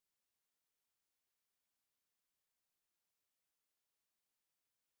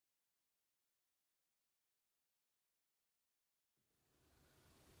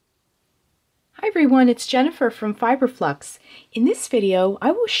everyone, it's Jennifer from Fiberflux. In this video,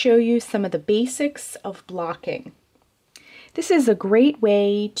 I will show you some of the basics of blocking. This is a great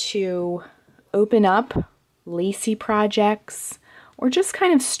way to open up lacy projects or just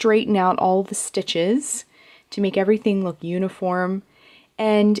kind of straighten out all the stitches to make everything look uniform.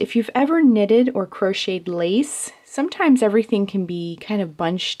 And if you've ever knitted or crocheted lace, sometimes everything can be kind of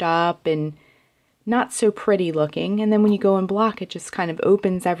bunched up and not so pretty looking, and then when you go and block, it just kind of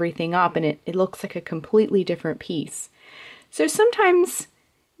opens everything up and it looks like a completely different piece. So sometimes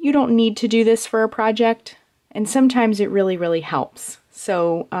you don't need to do this for a project, and sometimes it really helps.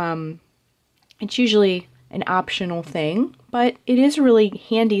 So it's usually an optional thing, but it is a really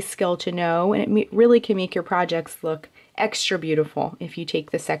handy skill to know, and it really can make your projects look extra beautiful if you take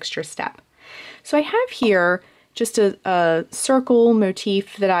this extra step. So I have here just a circle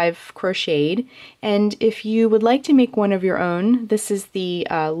motif that I've crocheted, and if you would like to make one of your own, this is the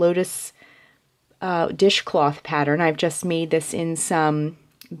lotus dishcloth pattern. I've just made this in some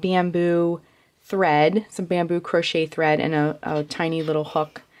bamboo thread, some bamboo crochet thread, and a tiny little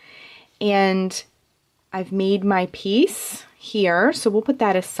hook. And I've made my piece here, so we'll put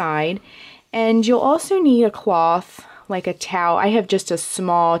that aside. And you'll also need a cloth, like a towel. I have just a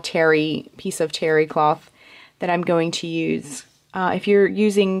small piece of terry cloth that I'm going to use. If you're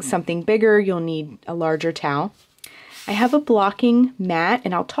using something bigger, you'll need a larger towel. I have a blocking mat,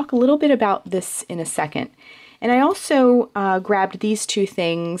 and I'll talk a little bit about this in a second. And I also grabbed these two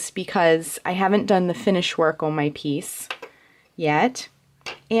things because I haven't done the finish work on my piece yet.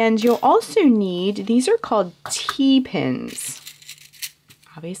 And you'll also need, these are called T-pins,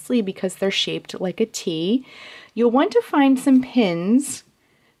 obviously because they're shaped like a T. You'll want to find some pins.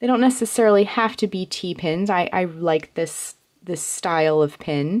 They don't necessarily have to be T-pins. I like this style of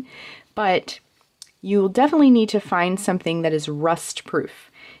pin, but you'll definitely need to find something that is rust-proof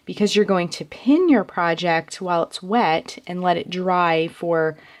because you're going to pin your project while it's wet and let it dry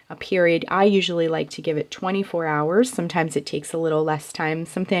for a period. I usually like to give it 24 hours. Sometimes it takes a little less time.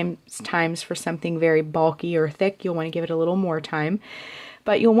 Sometimes for something very bulky or thick, you'll want to give it a little more time.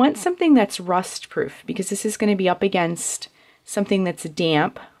 But you'll want something that's rust-proof because this is going to be up against something that's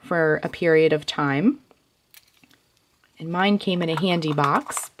damp for a period of time. And mine came in a handy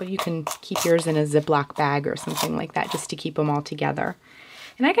box, but you can keep yours in a Ziploc bag or something like that just to keep them all together.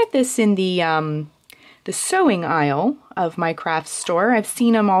 And I got this in the sewing aisle of my craft store. I've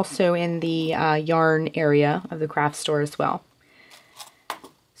seen them also in the yarn area of the craft store as well.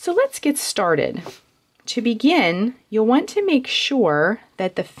 So let's get started. To begin, you'll want to make sure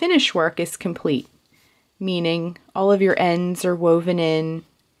that the finish work is complete, meaning all of your ends are woven in,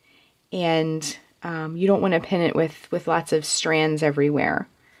 and you don't want to pin it with lots of strands everywhere.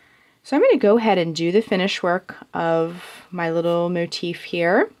 So I'm going to go ahead and do the finish work of my little motif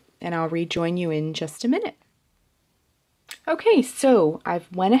here, and I'll rejoin you in just a minute. Okay, so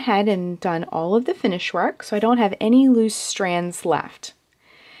I've went ahead and done all of the finish work, so I don't have any loose strands left.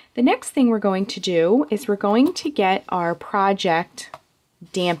 The next thing we're going to do is we're going to get our project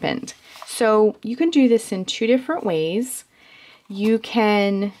dampened. So you can do this in two different ways. You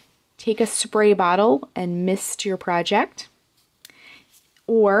can take a spray bottle and mist your project,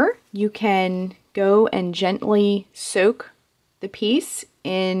 or you can go and gently soak the piece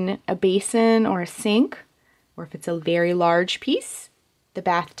in a basin or a sink, or if it's a very large piece, the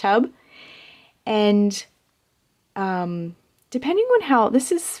bathtub. And depending on how,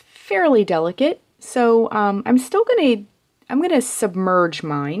 this is fairly delicate, so I'm gonna submerge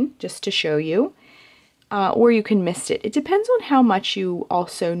mine just to show you, or you can mist it. It depends on how much you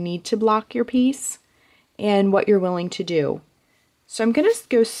also need to block your piece and what you're willing to do. So I'm gonna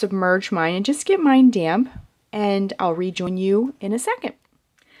go submerge mine and just get mine damp, and I'll rejoin you in a second.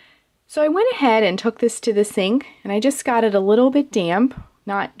 So I went ahead and took this to the sink, and I just got it a little bit damp,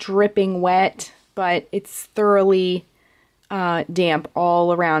 not dripping wet, but it's thoroughly damp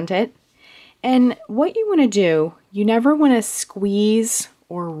all around it. And what you want to do, you never want to squeeze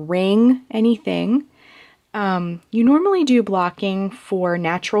or wring anything. You normally do blocking for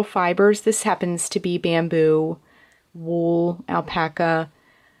natural fibers. This happens to be bamboo, wool, alpaca,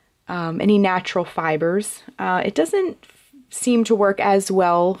 any natural fibers. It doesn't seem to work as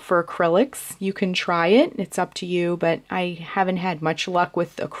well for acrylics. You can try it, it's up to you, but I haven't had much luck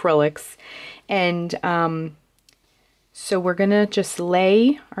with acrylics. And so we're gonna just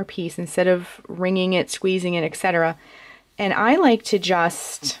lay our piece instead of wringing it, squeezing it, etc. And I like to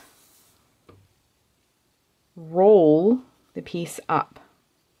just roll the piece up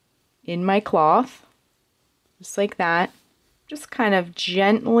in my cloth, just like that. Just kind of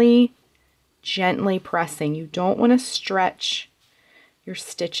gently pressing. You don't want to stretch your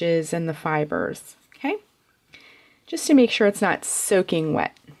stitches and the fibers, okay? Just to make sure it's not soaking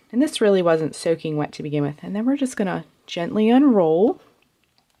wet. And this really wasn't soaking wet to begin with. And then we're just gonna gently unroll.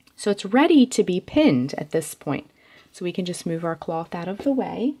 So it's ready to be pinned at this point. So we can just move our cloth out of the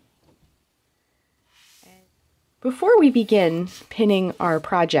way. Before we begin pinning our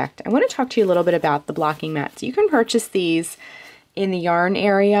project, I want to talk to you a little bit about the blocking mats. You can purchase these in the yarn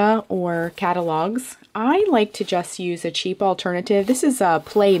area or catalogs. I like to just use a cheap alternative. This is a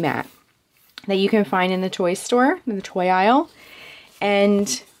play mat that you can find in the toy store, in the toy aisle.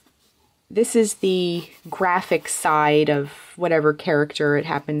 And this is the graphic side of whatever character it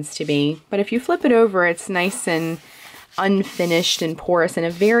happens to be. But if you flip it over, it's nice and unfinished and porous and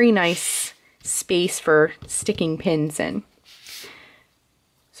a very nice space for sticking pins in.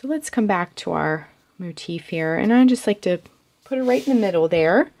 So let's come back to our motif here. And I just like to put it right in the middle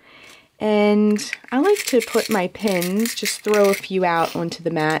there. And I like to put my pins, just throw a few out onto the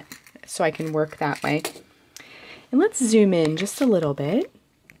mat so I can work that way. And let's zoom in just a little bit.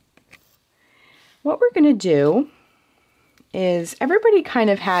 What we're going to do is everybody kind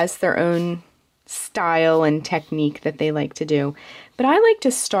of has their own style and technique that they like to do. But I like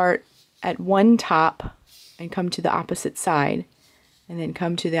to start at one top and come to the opposite side and then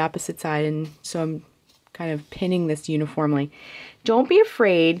come to the opposite side, and so I'm kind of pinning this uniformly. Don't be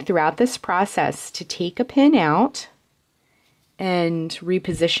afraid throughout this process to take a pin out and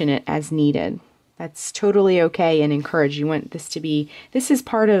reposition it as needed. That's totally okay and encouraged. You want this to be, this is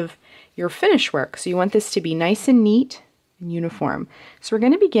part of your finish work, so you want this to be nice and neat and uniform. So we're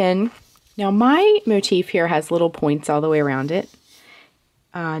going to begin. Now my motif here has little points all the way around it.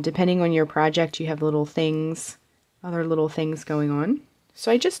 Depending on your project, you have little things, other little things going on. So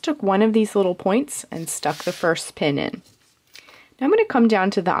I just took one of these little points and stuck the first pin in. Now I'm going to come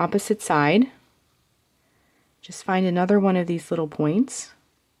down to the opposite side. Just find another one of these little points.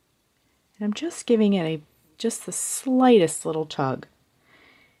 And I'm just giving it just the slightest little tug.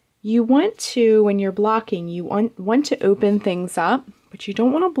 You want to, when you're blocking, you want to open things up, but you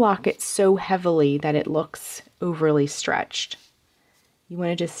don't want to block it so heavily that it looks overly stretched. You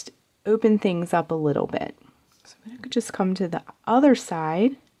want to just open things up a little bit. So I'm going to just come to the other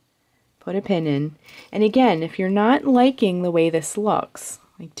side, put a pin in. And again, if you're not liking the way this looks,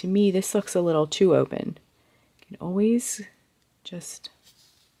 like to me this looks a little too open, you can always just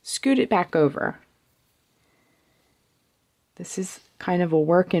scoot it back over. This is kind of a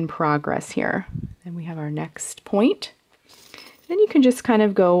work in progress here. Then we have our next point. Then you can just kind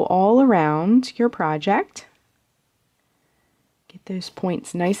of go all around your project. Get those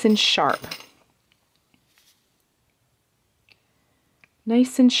points nice and sharp.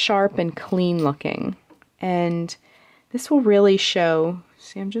 Nice and sharp and clean looking. And this will really show,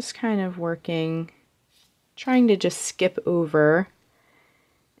 see, I'm just kind of working, trying to just skip over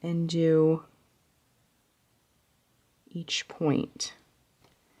and do each point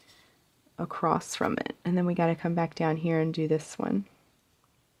across from it. And then we got to come back down here and do this one.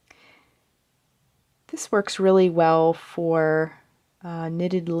 This works really well for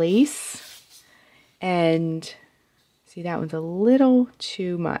knitted lace, and see, that one's a little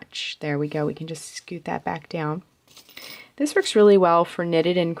too much. There we go. We can just scoot that back down. This works really well for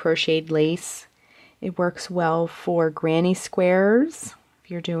knitted and crocheted lace. It works well for granny squares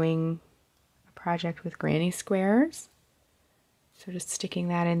if you're doing a project with granny squares. So just sticking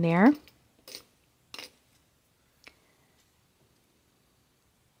that in there.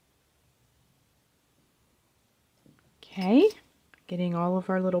 Okay, getting all of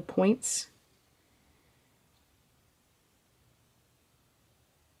our little points.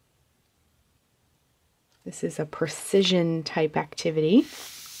 This is a precision type activity.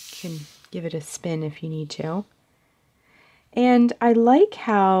 You can give it a spin if you need to. And I like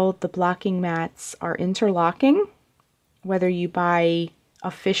how the blocking mats are interlocking, whether you buy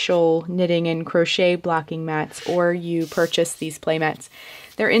official knitting and crochet blocking mats or you purchase these play mats.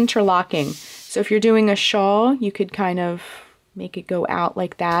 They're interlocking. So if you're doing a shawl, you could kind of make it go out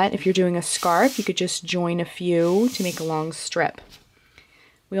like that. If you're doing a scarf, you could just join a few to make a long strip.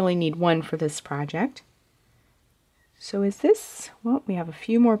 We only need one for this project. So is this, well, we have a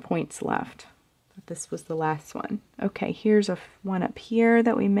few more points left. But this was the last one. Okay, here's one up here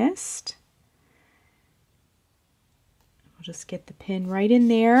that we missed. We'll just get the pin right in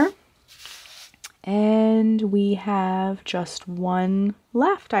there. And we have just one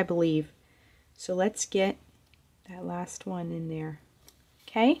left, I believe. So let's get that last one in there.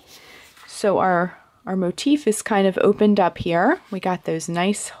 Okay, so our motif is kind of opened up here. We got those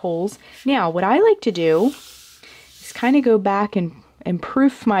nice holes. Now, what I like to do is kind of go back and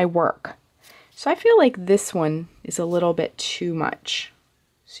proof my work. So I feel like this one is a little bit too much.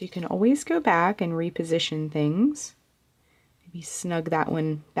 So you can always go back and reposition things. Maybe snug that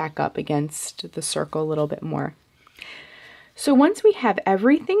one back up against the circle a little bit more. So once we have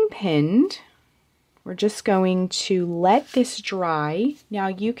everything pinned, we're just going to let this dry. Now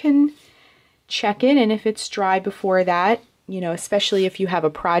you can check it, and if it's dry before that, you know, especially if you have a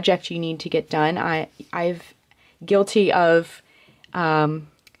project you need to get done. I've guilty of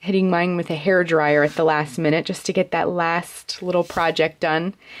hitting mine with a hairdryer at the last minute just to get that last little project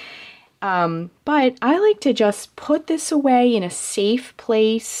done. But I like to just put this away in a safe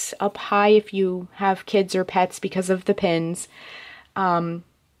place up high if you have kids or pets because of the pins.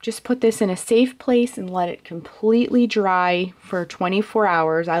 Just put this in a safe place and let it completely dry for 24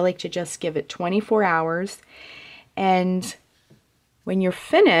 hours. I like to just give it 24 hours. And when you're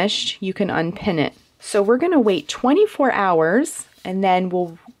finished, you can unpin it. So we're going to wait 24 hours and then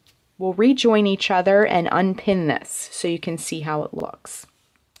we'll rejoin each other and unpin this so you can see how it looks.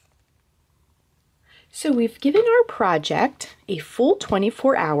 So we've given our project a full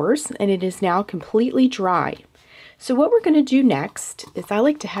 24 hours and it is now completely dry. So what we're going to do next is I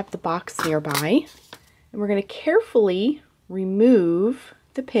like to have the box nearby, and we're going to carefully remove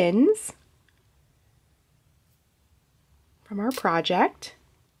the pins from our project.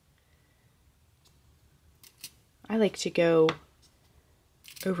 I like to go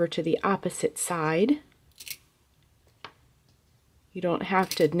over to the opposite side. You don't have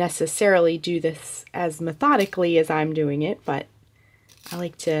to necessarily do this as methodically as I'm doing it, but I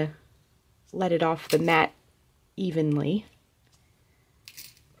like to let it off the mat evenly.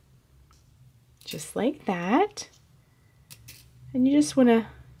 Just like that. And you just want to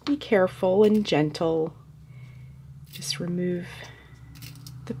be careful and gentle. Just remove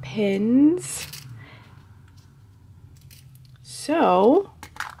the pins. So,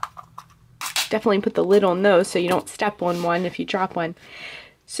 definitely put the lid on those so you don't step on one if you drop one.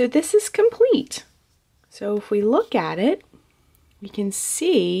 So this is complete. So if we look at it, we can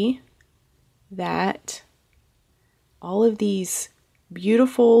see that all of these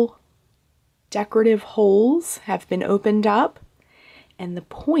beautiful decorative holes have been opened up and the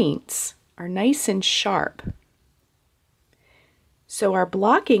points are nice and sharp. So our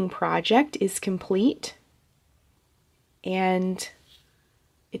blocking project is complete and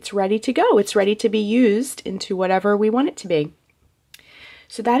it's ready to go. It's ready to be used into whatever we want it to be.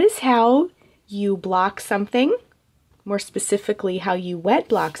 So that is how you block something, more specifically how you wet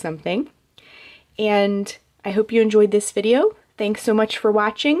block something. And I hope you enjoyed this video. Thanks so much for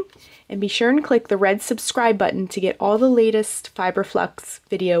watching, and be sure and click the red subscribe button to get all the latest Fiberflux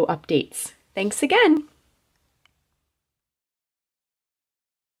video updates. Thanks again!